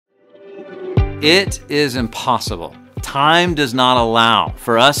It is impossible. Time does not allow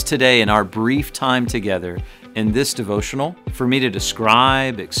for us today in our brief time together in this devotional for me to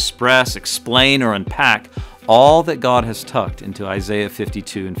describe, express, explain, or unpack all that God has tucked into Isaiah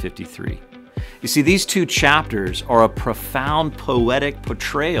 52 and 53. You see, these two chapters are a profound poetic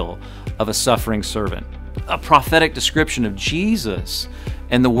portrayal of a suffering servant, a prophetic description of Jesus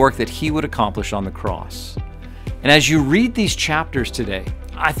and the work that he would accomplish on the cross. And as you read these chapters today,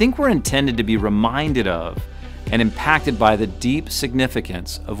 I think we're intended to be reminded of and impacted by the deep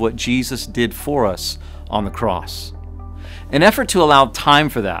significance of what Jesus did for us on the cross. In an effort to allow time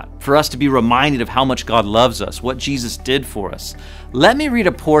for that, for us to be reminded of how much God loves us, what Jesus did for us, let me read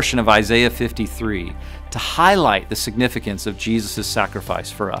a portion of Isaiah 53 to highlight the significance of Jesus'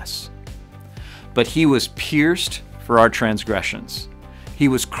 sacrifice for us. But he was pierced for our transgressions. He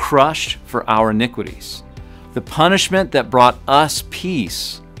was crushed for our iniquities. The punishment that brought us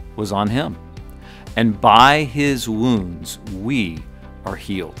peace was on him, and by his wounds we are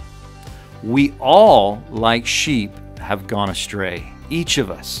healed. We all, like sheep, have gone astray. Each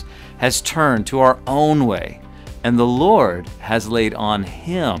of us has turned to our own way, and the Lord has laid on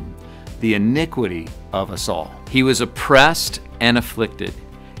him the iniquity of us all. He was oppressed and afflicted,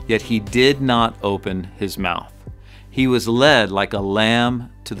 yet he did not open his mouth. He was led like a lamb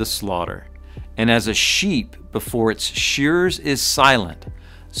to the slaughter, and as a sheep before its shearers is silent,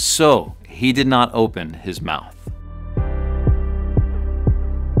 so he did not open his mouth.